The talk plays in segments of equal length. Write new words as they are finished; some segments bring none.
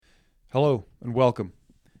Hello and welcome.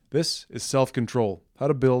 This is Self-Control, How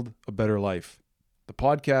to Build a Better Life, the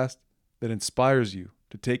podcast that inspires you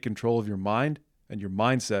to take control of your mind and your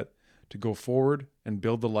mindset to go forward and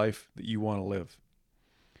build the life that you want to live.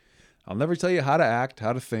 I'll never tell you how to act,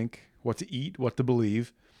 how to think, what to eat, what to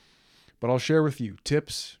believe, but I'll share with you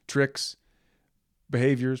tips, tricks,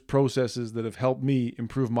 behaviors, processes that have helped me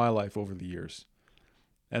improve my life over the years.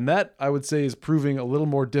 And that, I would say, is proving a little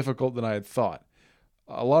more difficult than I had thought.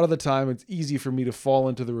 A lot of the time, it's easy for me to fall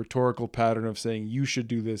into the rhetorical pattern of saying, you should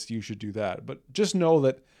do this, you should do that. But just know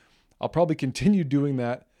that I'll probably continue doing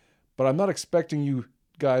that, but I'm not expecting you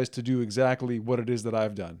guys to do exactly what it is that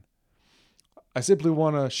I've done. I simply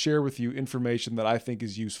want to share with you information that I think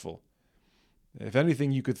is useful. If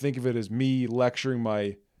anything, you could think of it as me lecturing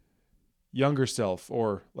my younger self,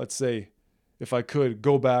 or let's say, if I could,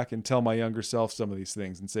 go back and tell my younger self some of these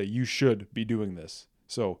things and say, you should be doing this.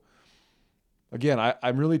 So, again,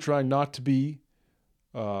 I'm really trying not to be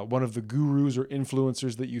one of the gurus or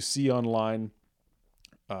influencers that you see online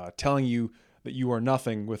telling you that you are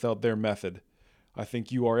nothing without their method. I think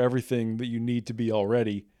you are everything that you need to be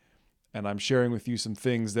already, and I'm sharing with you some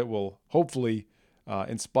things that will hopefully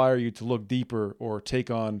inspire you to look deeper or take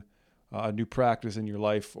on a new practice in your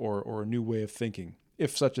life or a new way of thinking,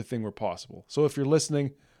 if such a thing were possible. So if you're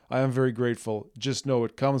listening, I am very grateful. Just know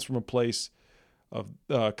it comes from a place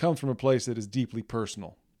that is deeply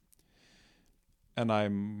personal. And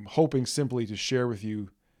I'm hoping simply to share with you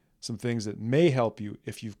some things that may help you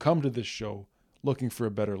if you've come to this show looking for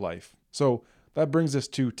a better life. So that brings us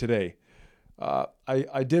to today.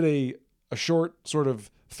 I did a short sort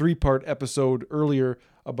of 3-part episode earlier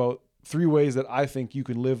about 3 ways that I think you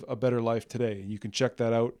can live a better life today. You can check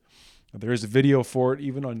that out. There is a video for it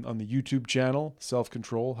even on the YouTube channel,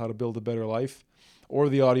 Self-Control, How to Build a Better Life. Or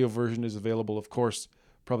the audio version is available, of course,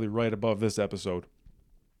 probably right above this episode.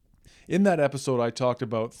 In that episode, I talked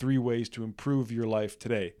about 3 ways to improve your life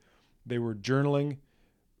today. They were journaling,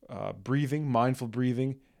 breathing, mindful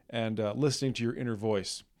breathing, and listening to your inner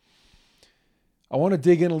voice. I want to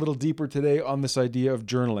dig in a little deeper today on this idea of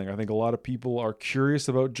journaling. I think a lot of people are curious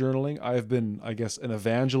about journaling. I've been, an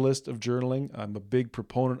evangelist of journaling. I'm a big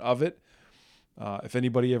proponent of it. If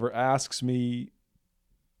anybody ever asks me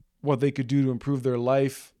what they could do to improve their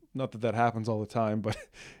life, not that happens all the time, but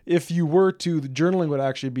if you were to, the journaling would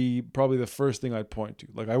actually be probably the first thing I'd point to.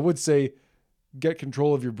 Like I would say, get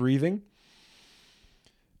control of your breathing.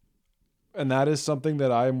 And that is something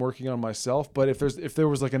that I am working on myself. But if there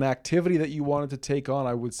was like an activity that you wanted to take on,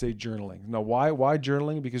 I would say journaling. Now, why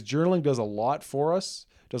journaling? Because journaling does a lot for us,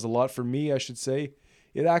 does a lot for me, I should say.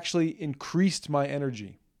 It actually increased my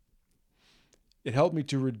energy. It helped me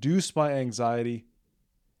to reduce my anxiety,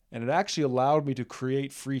 and it actually allowed me to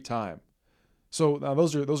create free time. So now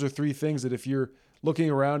those are 3 things that if you're looking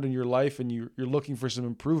around in your life and you're looking for some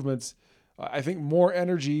improvements, I think more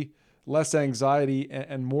energy, less anxiety,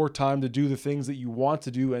 and more time to do the things that you want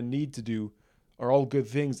to do and need to do are all good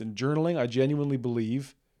things. And journaling, I genuinely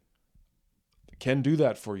believe, can do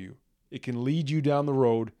that for you. It can lead you down the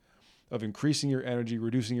road of increasing your energy,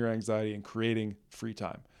 reducing your anxiety, and creating free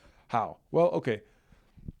time. How? Well, okay.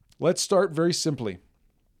 Let's start very simply.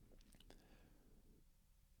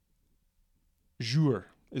 Jour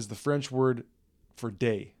is the French word for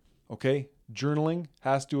day, okay? Journaling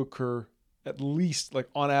has to occur at least, like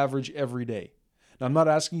on average, every day. Now, I'm not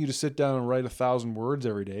asking you to sit down and write 1,000 words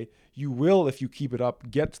every day. You will, if you keep it up,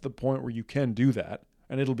 get to the point where you can do that,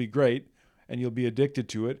 and it'll be great, and you'll be addicted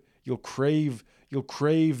to it. You'll crave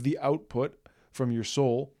the output from your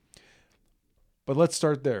soul. But let's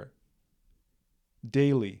start there.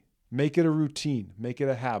 Daily. Make it a routine. Make it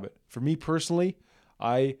a habit. For me personally,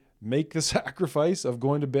 I make the sacrifice of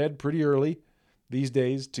going to bed pretty early these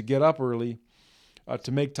days to get up early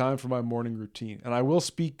to make time for my morning routine. And I will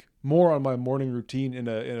speak more on my morning routine in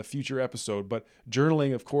a future episode, but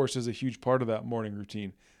journaling, of course, is a huge part of that morning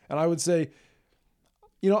routine. And I would say,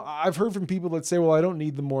 I've heard from people that say, well, I don't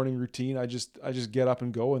need the morning routine. I just get up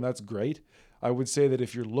and go, and that's great. I would say that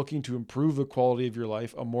if you're looking to improve the quality of your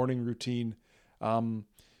life, a morning routine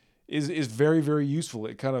is very, very useful.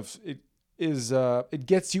 It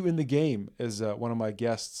gets you in the game, as one of my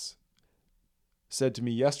guests said to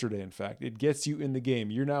me yesterday, in fact. It gets you in the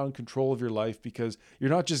game. You're now in control of your life because you're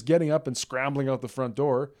not just getting up and scrambling out the front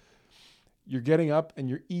door. You're getting up and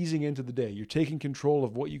you're easing into the day. You're taking control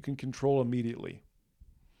of what you can control immediately.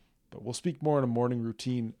 But we'll speak more on a morning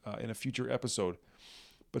routine in a future episode.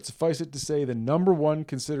 But suffice it to say, the number one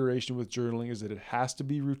consideration with journaling is that it has to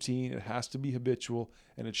be routine, it has to be habitual,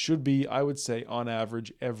 and it should be, I would say, on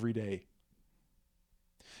average, every day.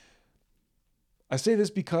 I say this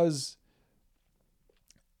because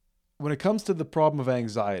when it comes to the problem of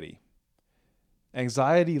anxiety,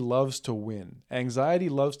 anxiety loves to win. Anxiety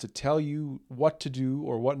loves to tell you what to do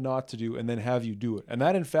or what not to do and then have you do it. And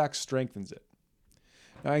that, in fact, strengthens it.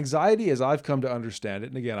 Now, anxiety, as I've come to understand it,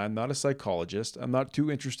 and again, I'm not a psychologist. I'm not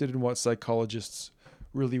too interested in what psychologists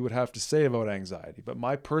really would have to say about anxiety. But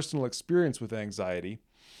my personal experience with anxiety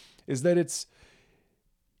is that it's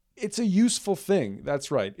a useful thing.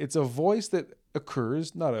 That's right. It's a voice that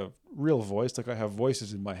occurs, not a real voice, like I have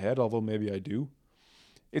voices in my head, although maybe I do.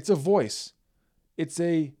 It's a voice. It's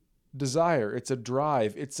a desire. It's a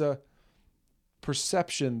drive. It's a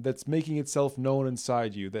perception that's making itself known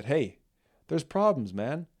inside you that, hey, there's problems,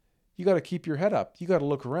 man. You got to keep your head up. You got to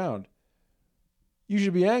look around. You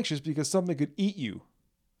should be anxious because something could eat you.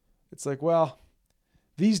 It's like, well,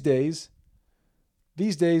 these days,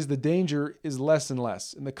 the danger is less and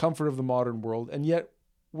less in the comfort of the modern world. And yet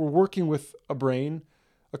we're working with a brain,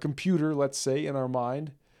 a computer, let's say, in our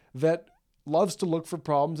mind that loves to look for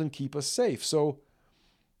problems and keep us safe. So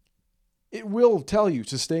it will tell you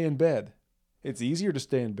to stay in bed. It's easier to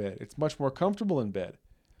stay in bed. It's much more comfortable in bed.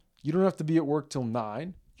 You don't have to be at work till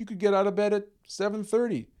 9. You could get out of bed at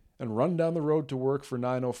 7:30 and run down the road to work for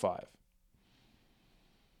 9:05.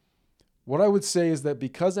 What I would say is that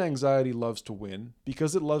because anxiety loves to win,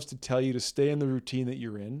 because it loves to tell you to stay in the routine that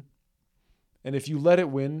you're in, and if you let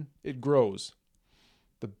it win, it grows.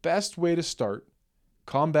 The best way to start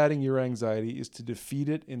combating your anxiety is to defeat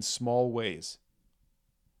it in small ways.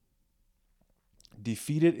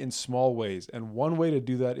 Defeat it in small ways. And one way to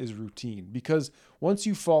do that is routine. Because once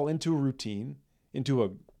you fall into a routine, into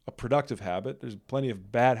a productive habit, there's plenty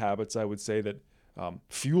of bad habits, I would say, that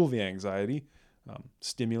fuel the anxiety.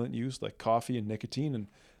 Stimulant use like coffee and nicotine. And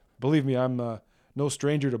believe me, I'm no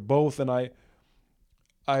stranger to both. And I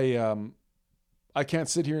can't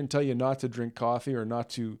sit here and tell you not to drink coffee or not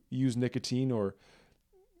to use nicotine or,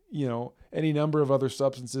 any number of other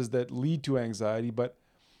substances that lead to anxiety. But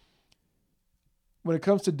when it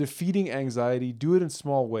comes to defeating anxiety, do it in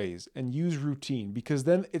small ways and use routine, because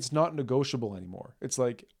then it's not negotiable anymore. It's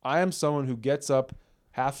like, I am someone who gets up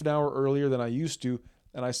half an hour earlier than I used to,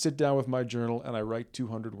 and I sit down with my journal and I write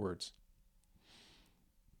 200 words.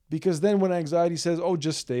 Because then when anxiety says, oh,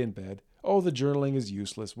 just stay in bed. Oh, the journaling is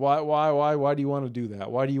useless. Why do you want to do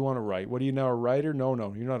that? Why do you want to write? What are you now, a writer? No,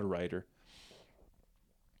 you're not a writer.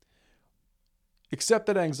 Accept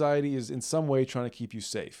that anxiety is in some way trying to keep you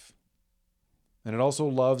safe. And it also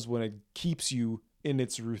loves when it keeps you in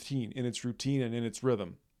its routine and in its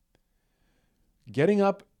rhythm. Getting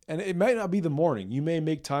up, and it might not be the morning. You may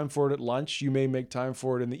make time for it at lunch. You may make time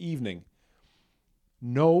for it in the evening.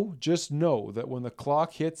 Just know that when the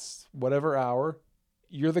clock hits whatever hour,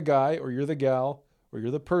 you're the guy or you're the gal or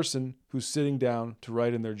you're the person who's sitting down to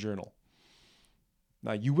write in their journal.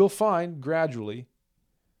 Now, you will find gradually,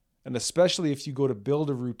 and especially if you go to build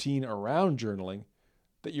a routine around journaling,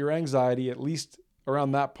 that your anxiety, at least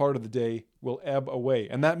around that part of the day, will ebb away.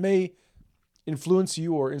 And that may influence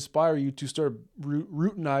you or inspire you to start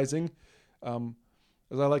routinizing,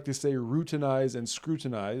 as I like to say, routinize and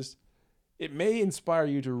scrutinize. It may inspire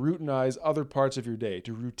you to routinize other parts of your day,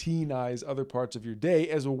 to routinize other parts of your day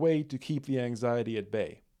as a way to keep the anxiety at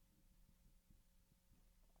bay.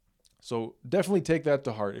 So definitely take that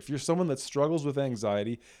to heart. If you're someone that struggles with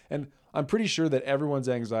anxiety, and I'm pretty sure that everyone's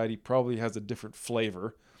anxiety probably has a different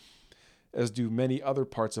flavor, as do many other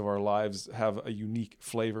parts of our lives have a unique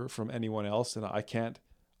flavor from anyone else, and I can't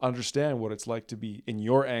understand what it's like to be in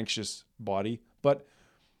your anxious body. But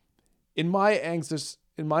in my anxious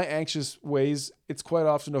ways, it's quite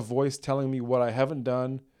often a voice telling me what I haven't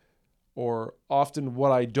done, or often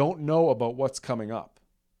what I don't know about what's coming up.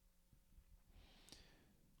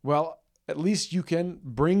 Well, at least you can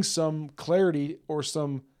bring some clarity or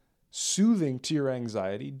some soothing to your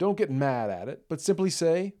anxiety. Don't get mad at it, but simply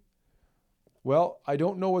say, well, I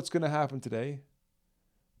don't know what's going to happen today,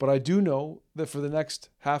 but I do know that for the next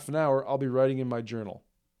half an hour, I'll be writing in my journal.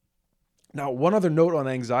 Now, one other note on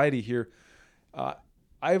anxiety here.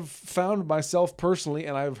 I've found myself personally,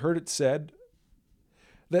 and I've heard it said,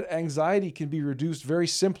 that anxiety can be reduced very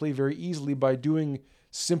simply, very easily by doing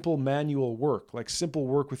simple manual work, like simple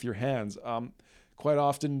work with your hands. Quite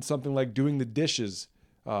often, something like doing the dishes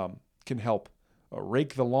can help.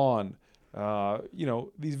 Rake the lawn.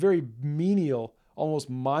 These very menial, almost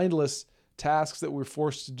mindless tasks that we're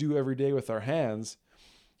forced to do every day with our hands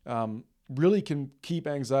really can keep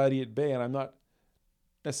anxiety at bay. And I'm not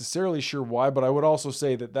necessarily sure why, but I would also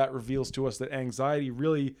say that reveals to us that anxiety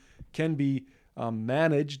really can be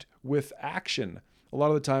managed with action. A lot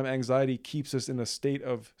of the time, anxiety keeps us in a state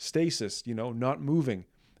of stasis, not moving.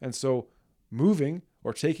 And so moving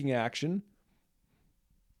or taking action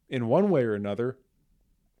in one way or another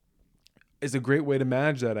is a great way to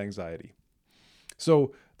manage that anxiety.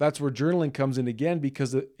 So that's where journaling comes in again,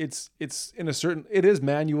 because it is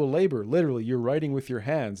manual labor. Literally, you're writing with your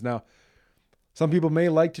hands. Now, some people may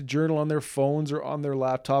like to journal on their phones or on their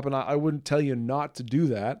laptop, and I wouldn't tell you not to do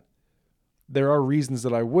that. There are reasons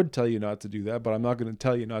that I would tell you not to do that, but I'm not going to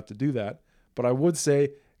tell you not to do that. But I would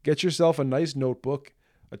say get yourself a nice notebook.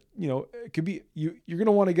 It could be you're going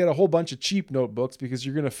to want to get a whole bunch of cheap notebooks because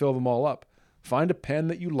you're going to fill them all up. Find a pen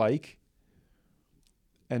that you like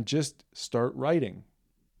and just start writing.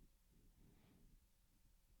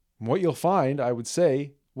 And what you'll find, I would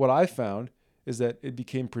say, what I found is that it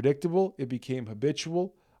became predictable, it became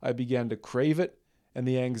habitual, I began to crave it, and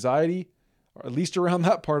the anxiety, or at least around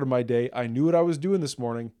that part of my day, I knew what I was doing this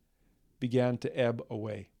morning, began to ebb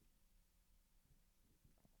away.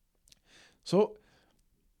 So,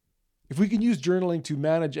 if we can use journaling to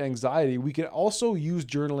manage anxiety, we can also use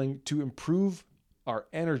journaling to improve our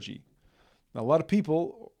energy. Now, a lot of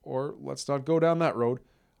people, or let's not go down that road,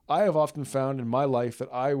 I have often found in my life that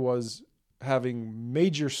I was having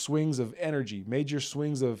major swings of energy, major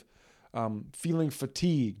swings of feeling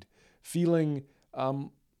fatigued, feeling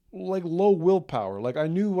like low willpower. Like I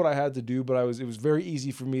knew what I had to do, but it was very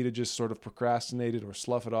easy for me to just sort of procrastinate it or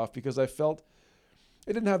slough it off because I felt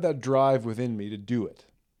I didn't have that drive within me to do it.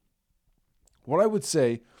 What I would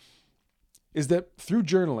say is that through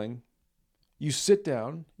journaling, you sit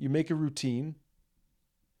down, you make a routine,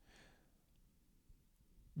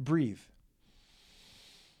 breathe.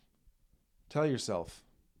 Tell yourself,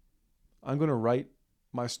 I'm going to write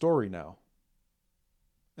my story now.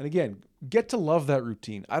 And again, get to love that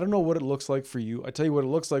routine. I don't know what it looks like for you. I tell you what it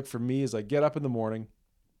looks like for me is I get up in the morning,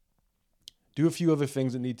 do a few other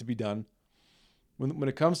things that need to be done. When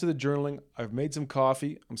it comes to the journaling, I've made some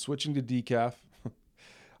coffee. I'm switching to decaf.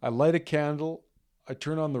 I light a candle. I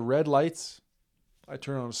turn on the red lights. I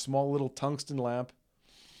turn on a small little tungsten lamp.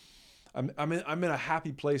 I'm in a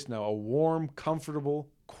happy place now, a warm, comfortable,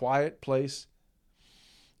 quiet place.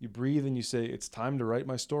 You breathe and you say, it's time to write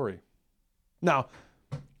my story. Now,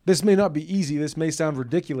 this may not be easy. This may sound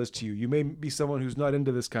ridiculous to you. You may be someone who's not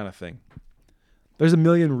into this kind of thing. There's a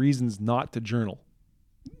million reasons not to journal.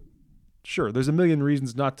 Sure, there's a million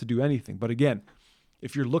reasons not to do anything. But again,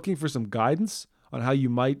 if you're looking for some guidance on how you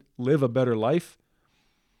might live a better life,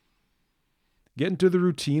 get into the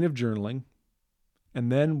routine of journaling.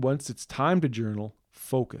 And then once it's time to journal,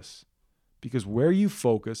 focus. Because where you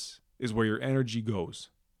focus is where your energy goes.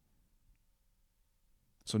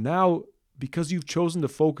 So now, because you've chosen to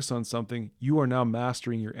focus on something, you are now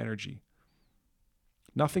mastering your energy.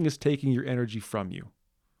 Nothing is taking your energy from you.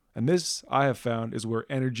 And this, I have found, is where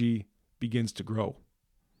energy begins to grow.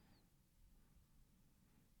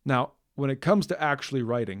 Now, when it comes to actually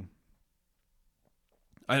writing,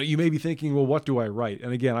 you may be thinking, well, what do I write?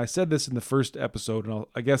 And again, I said this in the first episode, and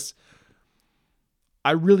I guess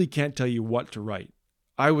I really can't tell you what to write.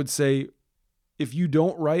 I would say if you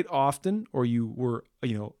don't write often, or you were,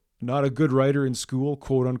 not a good writer in school,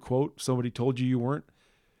 quote unquote, somebody told you weren't,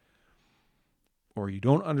 or you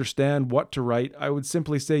don't understand what to write, I would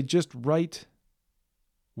simply say just write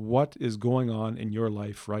what is going on in your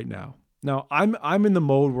life right now. Now, I'm in the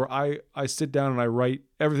mode where I sit down and I write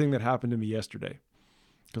everything that happened to me yesterday,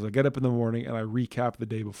 because I get up in the morning and I recap the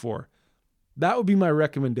day before. That would be my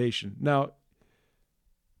recommendation. Now,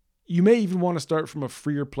 you may even want to start from a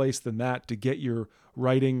freer place than that to get your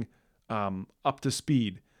writing up to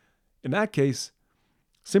speed. In that case,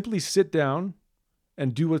 simply sit down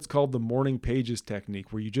and do what's called the morning pages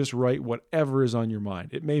technique, where you just write whatever is on your mind.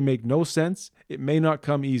 It may make no sense. It may not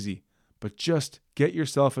come easy, but just get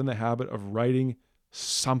yourself in the habit of writing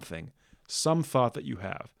something, some thought that you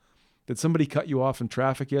have. Did somebody cut you off in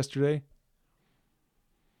traffic yesterday?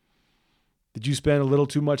 Did you spend a little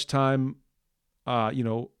too much time,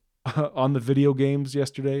 on the video games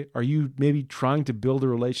yesterday? Are you maybe trying to build a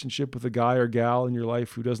relationship with a guy or gal in your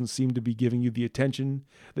life who doesn't seem to be giving you the attention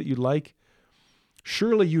that you'd like?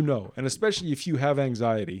 Surely you know, and especially if you have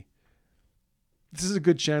anxiety, this is a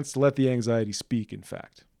good chance to let the anxiety speak, in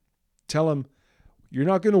fact. Tell him, you're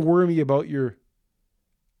not going to worry me about your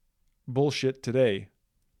bullshit today,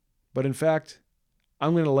 but in fact,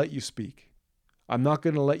 I'm going to let you speak. I'm not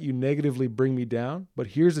going to let you negatively bring me down, but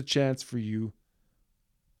here's a chance for you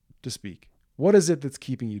to speak. What is it that's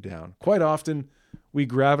keeping you down? Quite often, we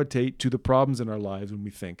gravitate to the problems in our lives when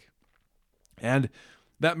we think. And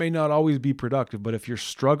that may not always be productive, but if you're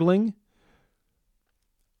struggling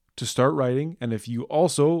to start writing, and if you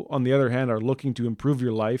also, on the other hand, are looking to improve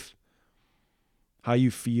your life, how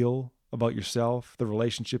you feel about yourself, the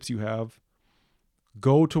relationships you have,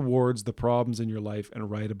 Go towards the problems in your life and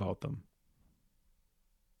write about them.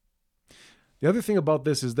 The other thing about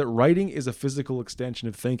this is that writing is a physical extension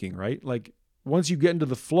of thinking, right? Like once you get into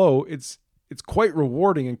the flow, it's quite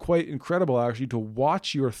rewarding and quite incredible actually to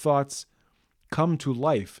watch your thoughts come to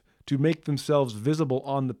life, to make themselves visible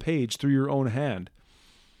on the page through your own hand.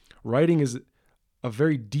 Writing is a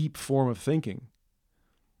very deep form of thinking.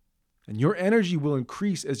 And your energy will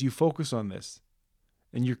increase as you focus on this.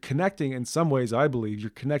 And you're connecting, in some ways, I believe, you're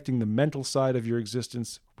connecting the mental side of your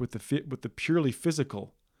existence with the purely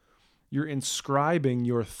physical. You're inscribing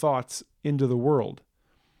your thoughts into the world.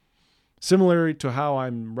 Similarly to how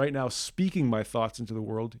I'm right now speaking my thoughts into the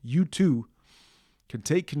world, you too can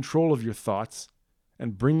take control of your thoughts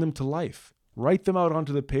and bring them to life. Write them out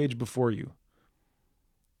onto the page before you.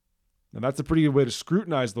 Now that's a pretty good way to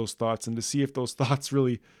scrutinize those thoughts and to see if those thoughts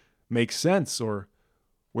really make sense or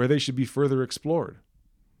where they should be further explored.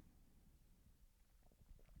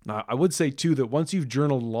 Now, I would say too that once you've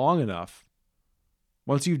journaled long enough,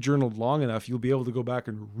 you'll be able to go back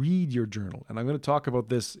and read your journal. And I'm going to talk about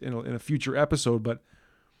this in a future episode, but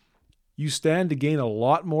you stand to gain a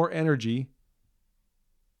lot more energy.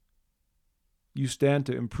 You stand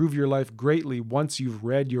to improve your life greatly once you've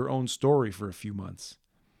read your own story for a few months.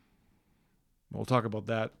 We'll talk about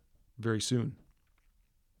that very soon.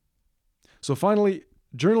 So finally,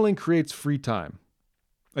 journaling creates free time.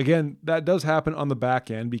 Again, that does happen on the back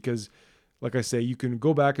end because, like I say, you can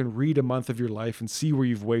go back and read a month of your life and see where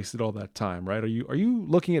you've wasted all that time, right? Are you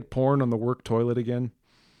looking at porn on the work toilet again?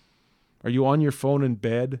 Are you on your phone in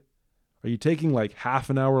bed? Are you taking like half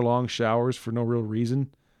an hour long showers for no real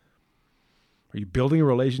reason? Are you building a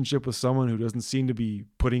relationship with someone who doesn't seem to be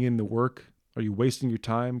putting in the work? Are you wasting your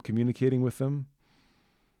time communicating with them?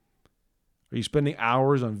 Are you spending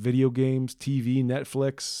hours on video games, TV,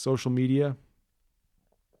 Netflix, social media?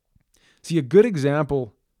 See, a good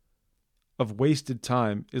example of wasted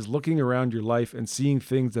time is looking around your life and seeing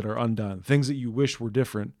things that are undone, things that you wish were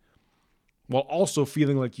different, while also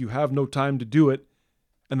feeling like you have no time to do it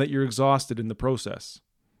and that you're exhausted in the process.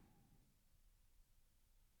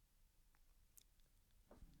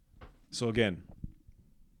 So again,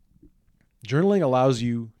 journaling allows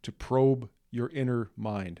you to probe your inner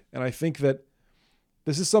mind. And I think that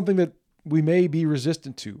this is something that we may be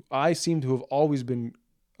resistant to. I seem to have always been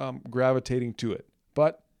gravitating to it,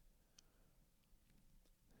 but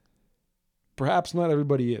perhaps not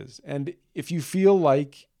everybody is. And if you feel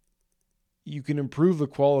like you can improve the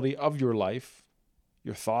quality of your life,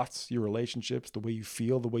 your thoughts, your relationships, the way you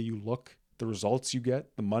feel, the way you look, the results you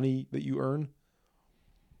get, the money that you earn,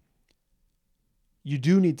 you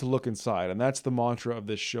do need to look inside. And that's the mantra of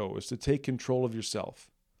this show, is to take control of yourself.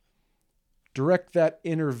 Direct that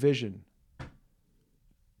inner vision.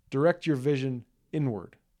 Direct your vision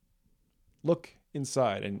inward. Look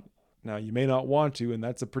inside. And now you may not want to, and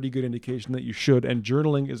that's a pretty good indication that you should. And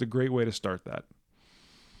journaling is a great way to start that.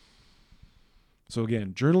 So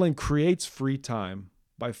again, journaling creates free time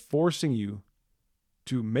by forcing you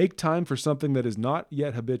to make time for something that is not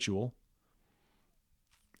yet habitual.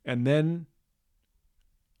 And then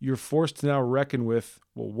you're forced to now reckon with,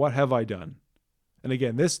 well, what have I done? And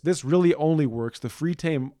again, this really only works. The free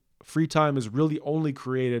time is really only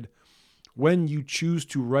created when you choose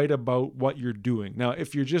to write about what you're doing. Now,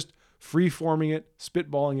 if you're just free-forming it,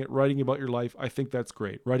 spitballing it, writing about your life, I think that's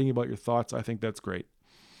great. Writing about your thoughts, I think that's great.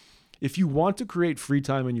 If you want to create free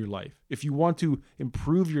time in your life, if you want to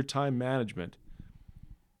improve your time management,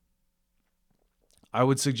 I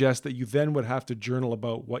would suggest that you then would have to journal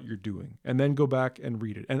about what you're doing and then go back and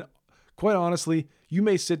read it. And quite honestly, you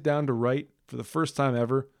may sit down to write for the first time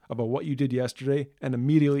ever about what you did yesterday, and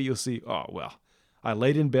immediately you'll see, oh, well, I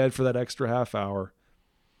laid in bed for that extra half hour,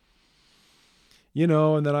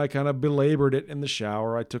 and then I kind of belabored it in the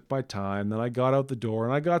shower. I took my time, then I got out the door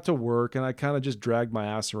and I got to work and I kind of just dragged my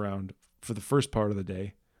ass around for the first part of the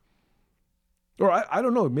day. Or I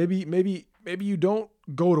don't know, maybe you don't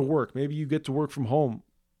go to work. Maybe you get to work from home.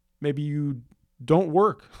 Maybe you don't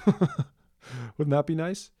work. Wouldn't that be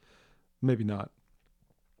nice? Maybe not.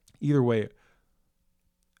 Either way,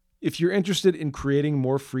 if you're interested in creating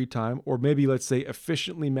more free time, or maybe let's say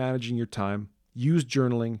efficiently managing your time, use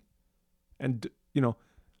journaling. And,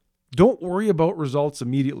 don't worry about results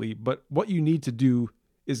immediately, but what you need to do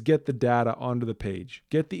is get the data onto the page.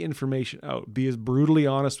 Get the information out. Be as brutally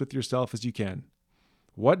honest with yourself as you can.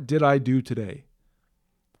 What did I do today?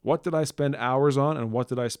 What did I spend hours on, and what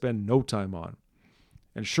did I spend no time on?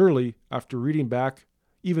 And surely, after reading back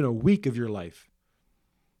even a week of your life,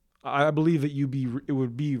 I believe that it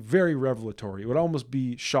would be very revelatory. It would almost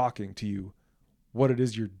be shocking to you what it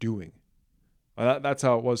is you're doing. That's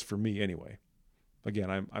how it was for me anyway.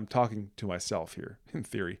 Again, I'm talking to myself here in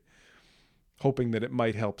theory, hoping that it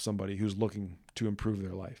might help somebody who's looking to improve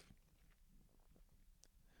their life.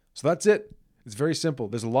 So that's it. It's very simple.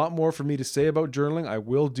 There's a lot more for me to say about journaling. I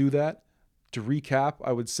will do that. To recap,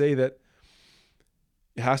 I would say that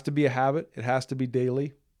it has to be a habit. It has to be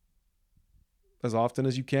daily, as often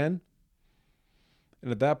as you can.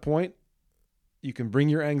 And at that point, you can bring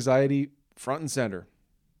your anxiety front and center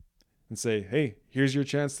and say, hey, here's your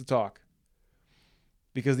chance to talk.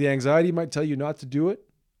 Because the anxiety might tell you not to do it,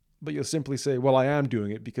 but you'll simply say, well, I am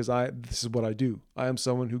doing it because this is what I do. I am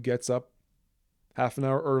someone who gets up half an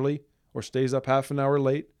hour early or stays up half an hour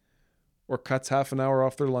late or cuts half an hour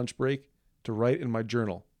off their lunch break to write in my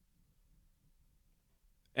journal.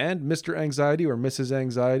 And Mr. Anxiety or Mrs.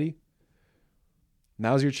 Anxiety,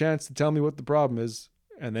 now's your chance to tell me what the problem is,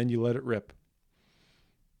 and then you let it rip.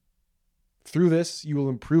 Through this, you will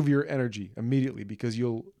improve your energy immediately because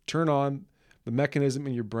you'll turn on the mechanism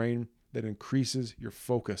in your brain that increases your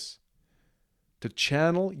focus to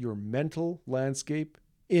channel your mental landscape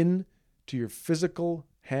into your physical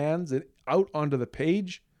hands and out onto the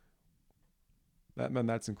page.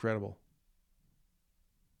 That's incredible.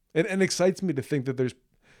 It excites me to think that there's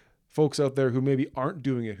folks out there who maybe aren't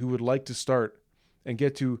doing it, who would like to start and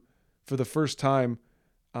get to, for the first time,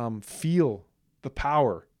 feel the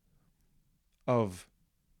power of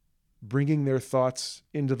bringing their thoughts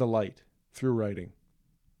into the light through writing,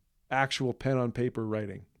 actual pen on paper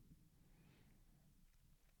writing.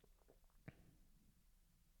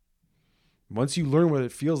 Once you learn what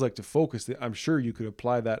it feels like to focus, I'm sure you could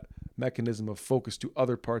apply that mechanism of focus to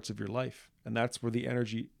other parts of your life. And that's where the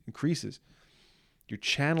energy increases. You're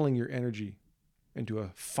channeling your energy into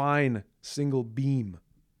a fine single beam.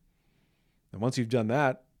 And once you've done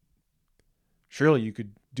that, surely you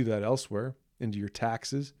could do that elsewhere, into your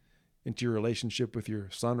taxes, into your relationship with your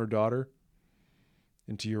son or daughter,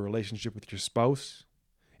 into your relationship with your spouse,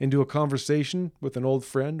 into a conversation with an old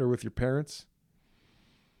friend or with your parents.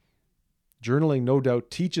 Journaling, no doubt,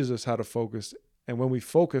 teaches us how to focus. And when we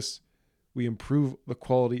focus, we improve the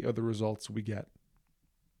quality of the results we get.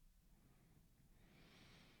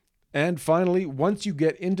 And finally, once you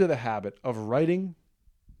get into the habit of writing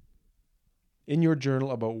in your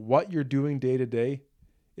journal about what you're doing day to day,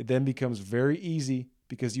 it then becomes very easy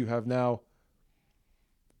because you have now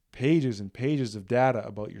pages and pages of data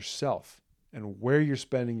about yourself and where you're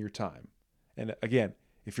spending your time. And again,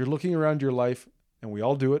 if you're looking around your life, and we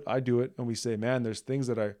all do it, I do it, and we say, man, there's things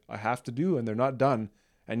that I have to do and they're not done,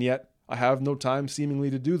 and yet I have no time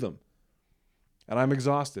seemingly to do them. And I'm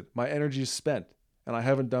exhausted. My energy is spent, and I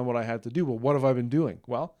haven't done what I had to do. Well, what have I been doing?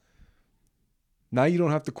 Well, now you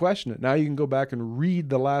don't have to question it. Now you can go back and read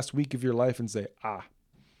the last week of your life and say,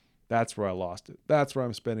 that's where I lost it. That's where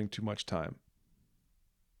I'm spending too much time.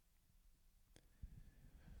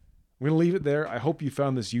 I'm going to leave it there. I hope you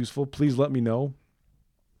found this useful. Please let me know.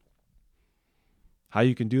 How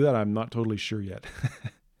you can do that, I'm not totally sure yet.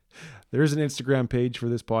 There is an Instagram page for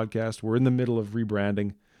this podcast. We're in the middle of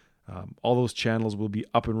rebranding. All those channels will be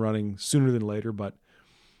up and running sooner than later. But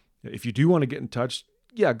if you do want to get in touch,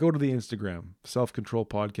 go to the Instagram, Self Control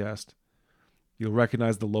Podcast. You'll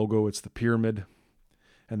recognize the logo. It's the pyramid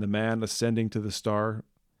and the man ascending to the star.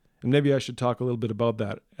 And maybe I should talk a little bit about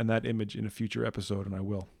that and that image in a future episode, and I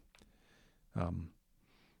will.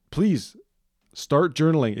 Please start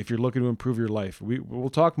journaling if you're looking to improve your life. We'll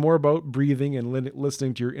talk more about breathing and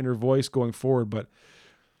listening to your inner voice going forward, but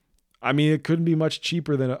I mean, it couldn't be much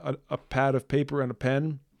cheaper than a pad of paper and a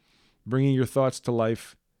pen, bringing your thoughts to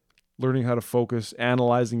life, learning how to focus,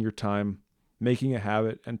 analyzing your time, making a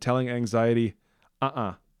habit, and telling anxiety,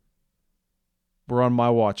 we're on my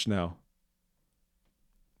watch now.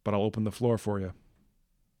 But I'll open the floor for you.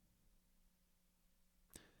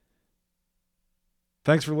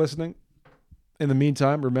 Thanks for listening. In the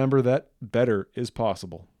meantime, remember that better is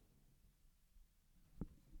possible.